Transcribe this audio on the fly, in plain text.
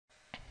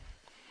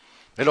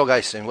Hello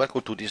guys, and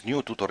welcome to this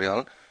new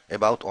tutorial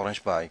about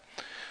WiringPi.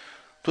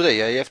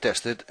 Today I have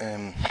tested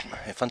a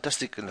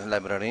fantastic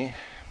library.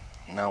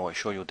 Now I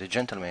show you the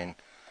gentleman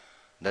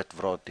that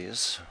wrote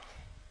this.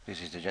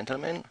 This is the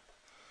gentleman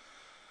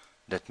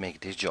that make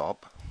this job.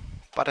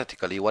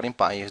 Practically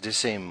WiringPi is the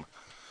same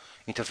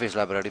interface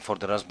library for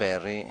the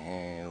Raspberry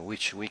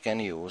which we can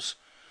use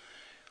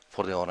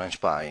for the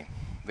WiringPi.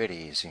 Very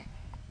easy.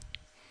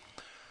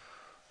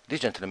 This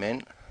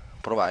gentleman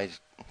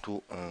provides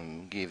to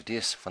give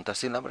this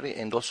fantastic library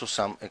and also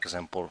some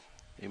example.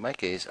 In my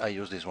case I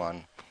use this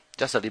one,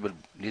 just a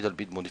little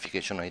bit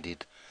modification I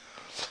did,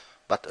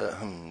 but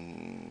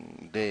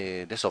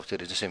the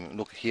software is the same.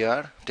 Look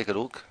here, take a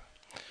look.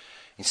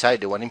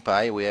 Inside the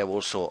WiringPi we have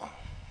also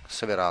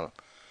several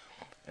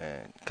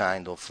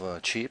kind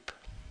of chip.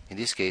 In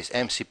this case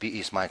MCP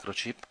is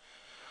microchip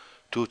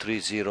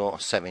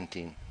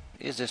 23017.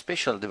 It's a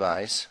special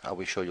device I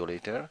will show you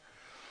later,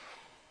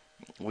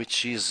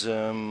 which is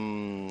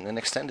an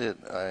extended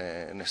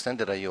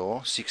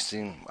I/O,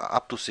 16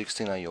 up to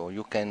 16 I/O.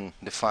 You can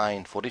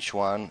define for each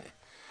one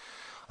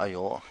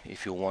I/O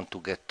if you want to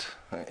get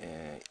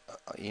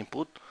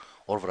input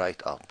or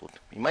write output.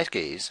 In my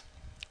case,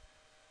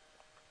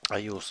 I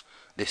use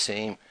the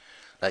same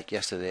like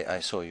yesterday. I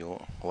saw you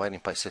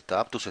WiringPi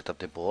setup to set up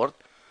the board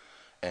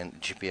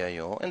and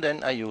GPIO, and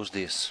then I use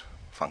this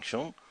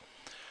function.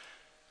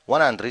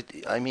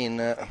 100,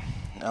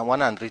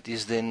 100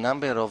 is the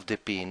number of the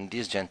pin.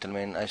 This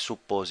gentleman, I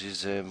suppose,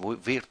 is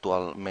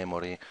virtual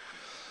memory,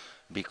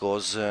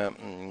 because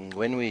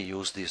when we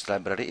use this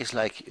library, it's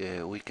like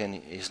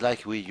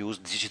we use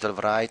digital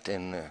write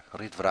and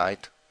read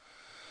write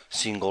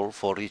single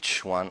for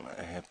each one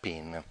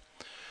pin.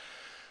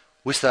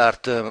 We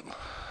start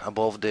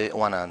above the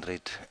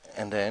 100,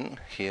 and then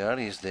here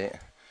is the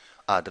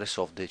address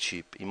of the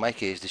chip. In my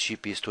case, the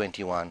chip is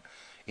 21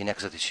 in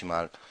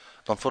hexadecimal.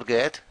 Don't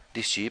forget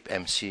this chip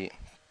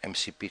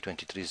MCP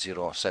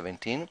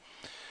 23017.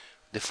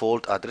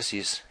 Default address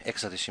is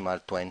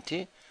hexadecimal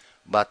 20,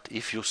 but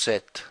if you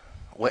set,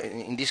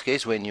 in this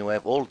case, when you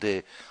have all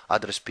the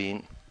address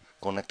pin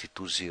connected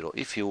to 0,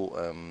 if you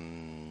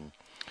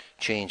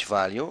change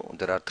value,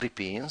 there are 3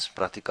 pins.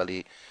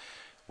 Practically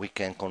we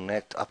can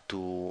connect up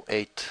to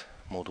 8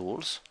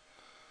 modules.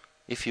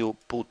 If you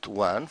put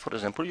 1, for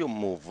example, you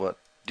move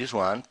this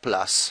one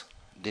plus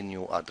the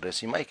new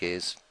address. In my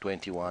case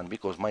 21,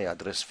 because my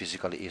address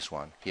physically is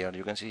 1. Here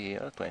you can see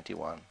here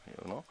 21,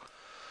 you know.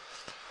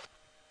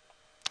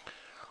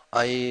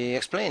 I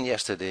explained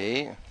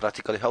yesterday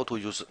practically how to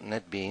use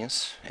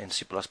NetBeans and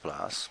C++,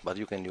 but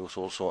you can use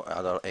also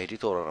other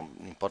editor.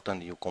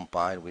 Important you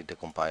compile with the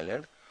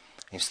compiler,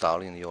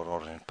 install in your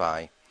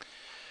WiringPi.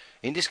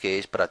 In this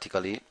case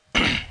practically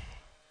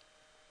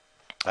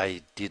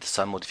I did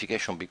some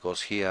modification,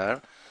 because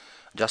here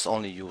just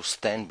only use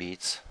 10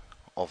 bits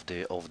of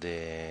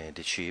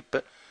the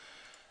chip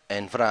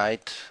and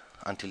write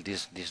until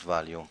this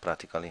value,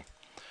 practically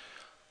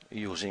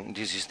using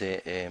this is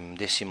the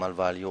decimal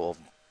value of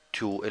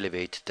 2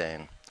 elevate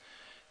 10.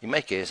 In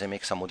my case I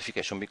make some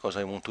modification because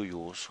I want to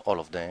use all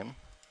of them,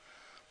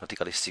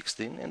 practically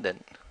 16, and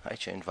then I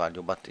change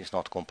value, but it's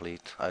not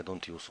complete. I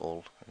don't use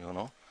all, you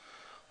know.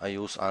 I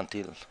use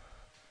until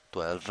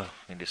 12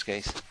 in this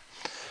case.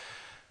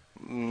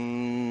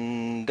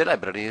 The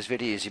library is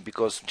very easy,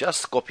 because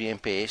just copy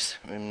and paste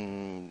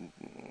and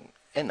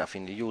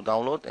nothing. You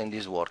download and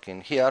is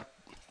working. Here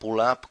pull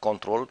up,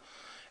 control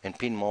and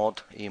pin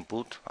mode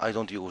input. I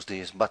don't use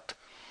this, but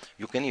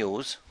you can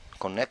use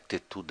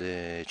connected to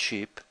the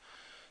chip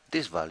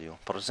this value.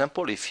 For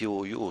example, if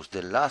you use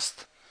the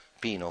last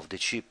pin of the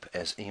chip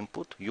as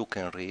input, you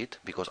can read,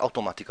 because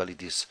automatically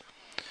this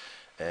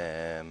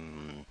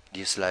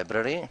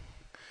library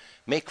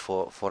make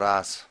for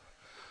us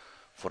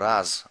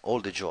all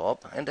the job,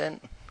 and then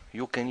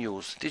you can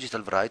use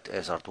digital write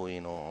as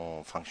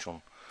Arduino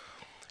function,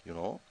 you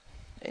know,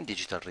 and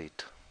digital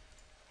read.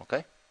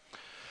 Okay,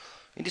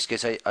 in this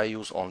case I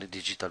use only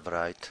digital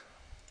write,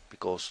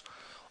 because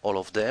all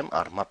of them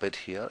are mapped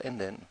here, and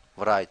then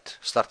write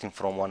starting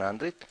from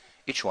 100,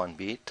 each one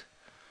bit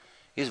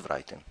is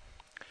written.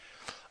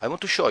 I want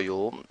to show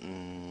you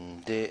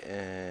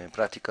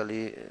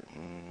practically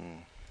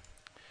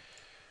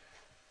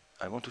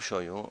I want to show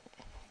you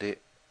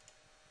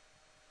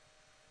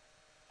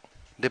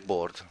the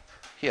board.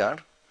 Here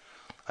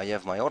I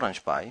have my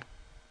WiringPi,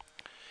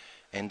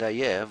 and I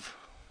have,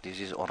 this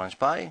is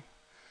WiringPi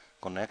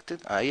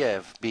connected.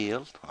 I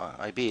built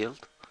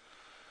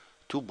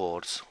 2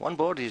 boards. One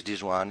board is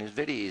this one. It's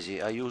very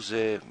easy. I use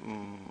a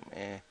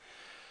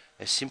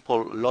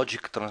simple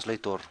logic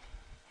translator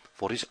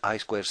for this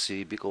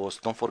I2C, because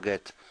don't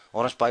forget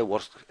WiringPi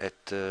works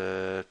at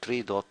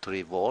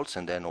 3.3 volts,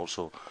 and then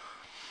also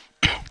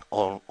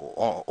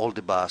all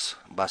the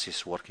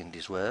buses work in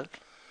this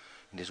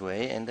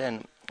way, and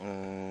then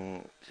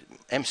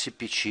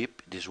MCP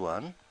chip, this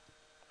one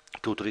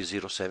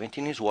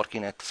 23017, is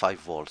working at 5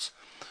 volts.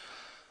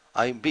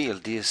 I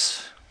built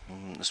this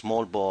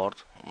small board.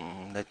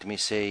 Let me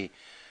say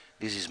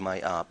this is my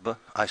hub,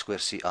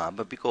 I2C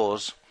hub,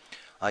 because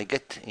I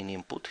get an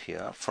input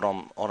here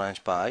from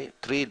WiringPi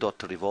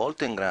 3.3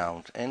 volt and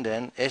ground, and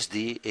then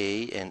SD,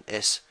 A, and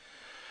S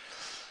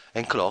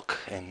and clock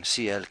and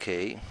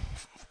CLK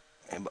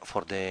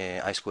for the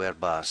I2C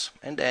bus,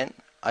 and then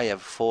I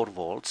have 4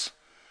 volts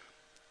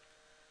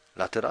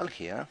lateral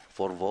here,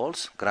 4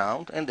 volts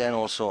ground, and then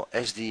also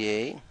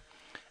SDA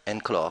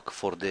and clock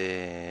for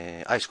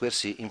the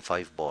I2C in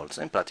 5 volts.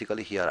 And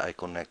practically here I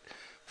connect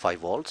 5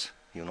 volts,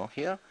 you know,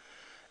 here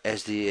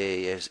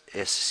SDA is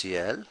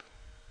SCL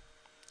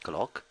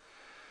clock,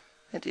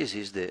 and this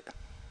is the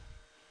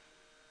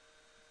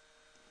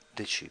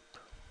chip.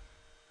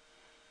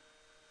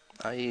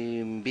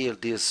 I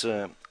built this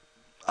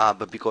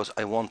hub because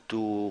I want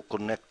to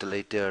connect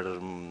later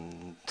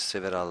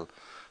several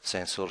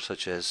sensors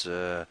such as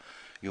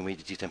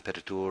humidity,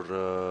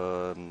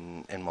 temperature,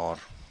 and more.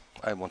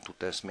 I want to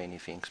test many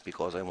things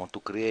because I want to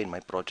create my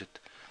project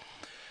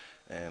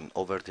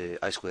over the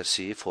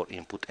I2C for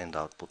input and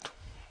output.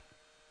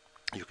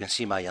 You can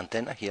see my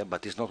antenna here,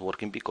 but it's not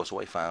working because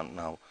Wi-Fi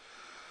now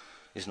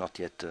is not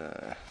yet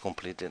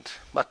completed.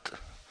 But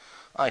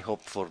I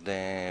hope for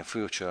the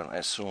future,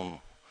 as soon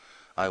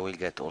I will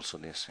get also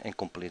this and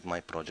complete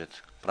my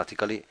project.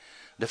 Practically,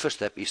 the first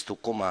step is to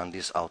command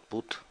this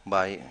output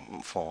by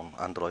phone,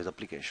 Android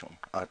application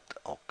at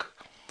hoc.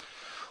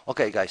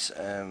 Okay, guys,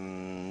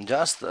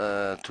 just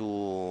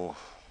to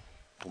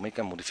make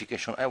a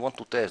modification, I want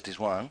to test this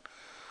one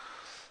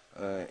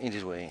in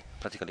this way.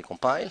 Practically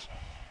compile.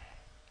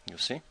 You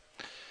see?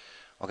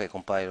 Okay,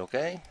 compile,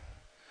 okay,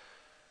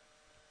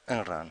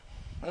 and run,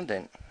 and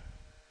then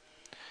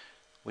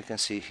we can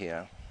see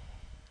here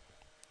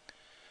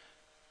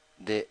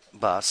the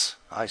bus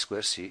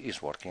I2C is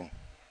working.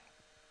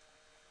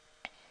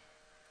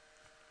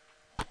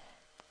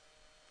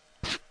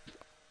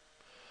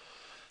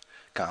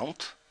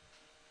 Count.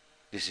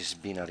 This is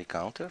binary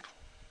counter.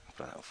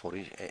 For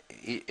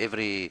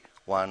every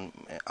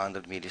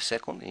 100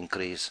 millisecond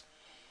increase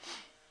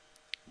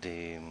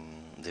the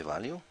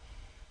value.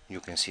 You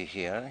can see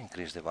here,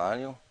 increase the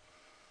value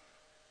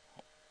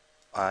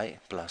I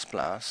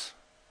plus,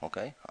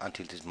 okay,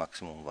 until this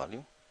maximum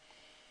value,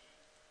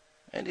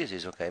 and this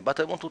is okay. But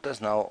I want to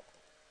test now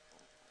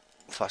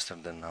faster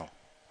than now.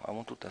 I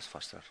want to test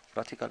faster.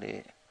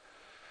 Practically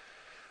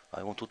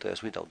I want to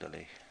test without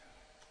delay,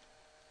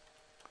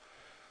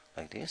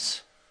 like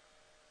this.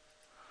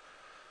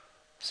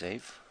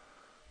 Save,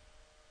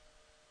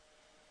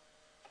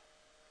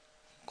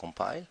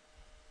 compile,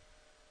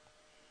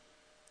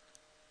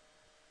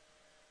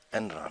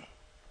 and run.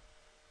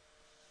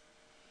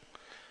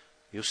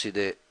 You see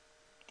the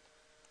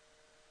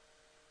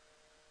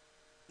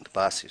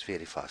bus is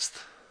very fast,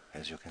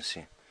 as you can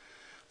see.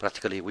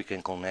 Practically we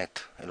can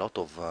connect a lot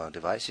of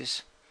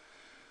devices,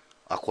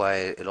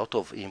 acquire a lot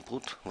of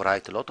input,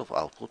 write a lot of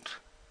output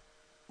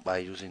by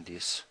using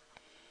this.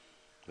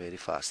 Very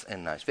fast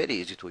and nice, very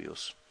easy to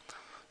use.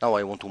 Now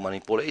I want to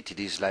manipulate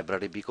this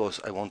library because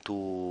I want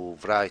to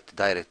write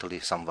directly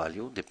some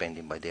value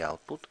depending by the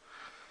output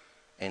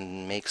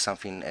and make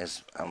something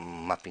as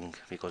mapping,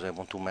 because I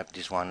want to map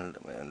this one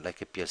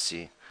like a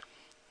PLC.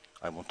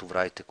 I want to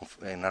write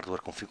an hardware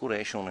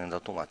configuration and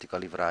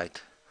automatically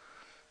write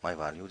my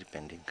value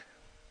depending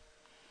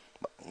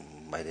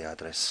by the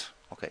address.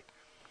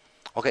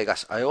 Okay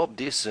guys, I hope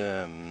this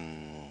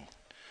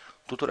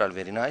tutorial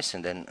very nice,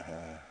 and then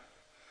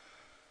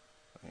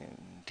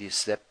this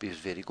step is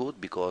very good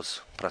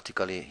because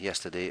practically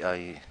yesterday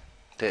I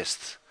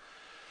test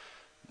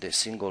the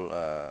single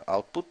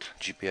output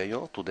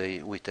GPIO.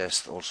 Today we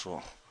test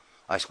also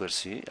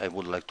I2C. I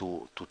would like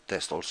to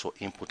test also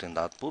input and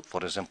output.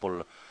 For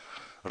example,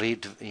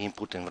 read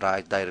input and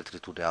write directly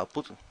to the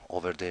output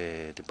over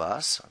the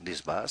bus,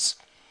 this bus.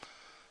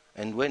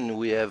 And when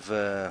we have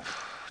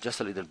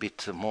just a little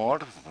bit more,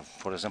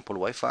 for example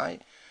Wi-Fi,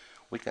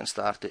 we can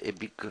start a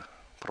big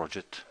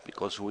project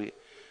because we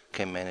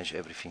can manage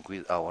everything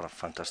with our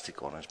fantastic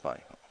WiringPi.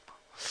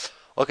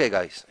 Okay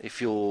guys, if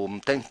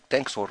you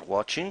thanks for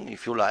watching.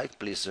 If you like,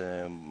 please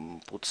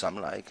put some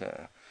like,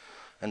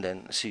 and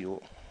then see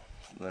you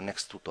in the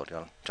next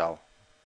tutorial. Ciao.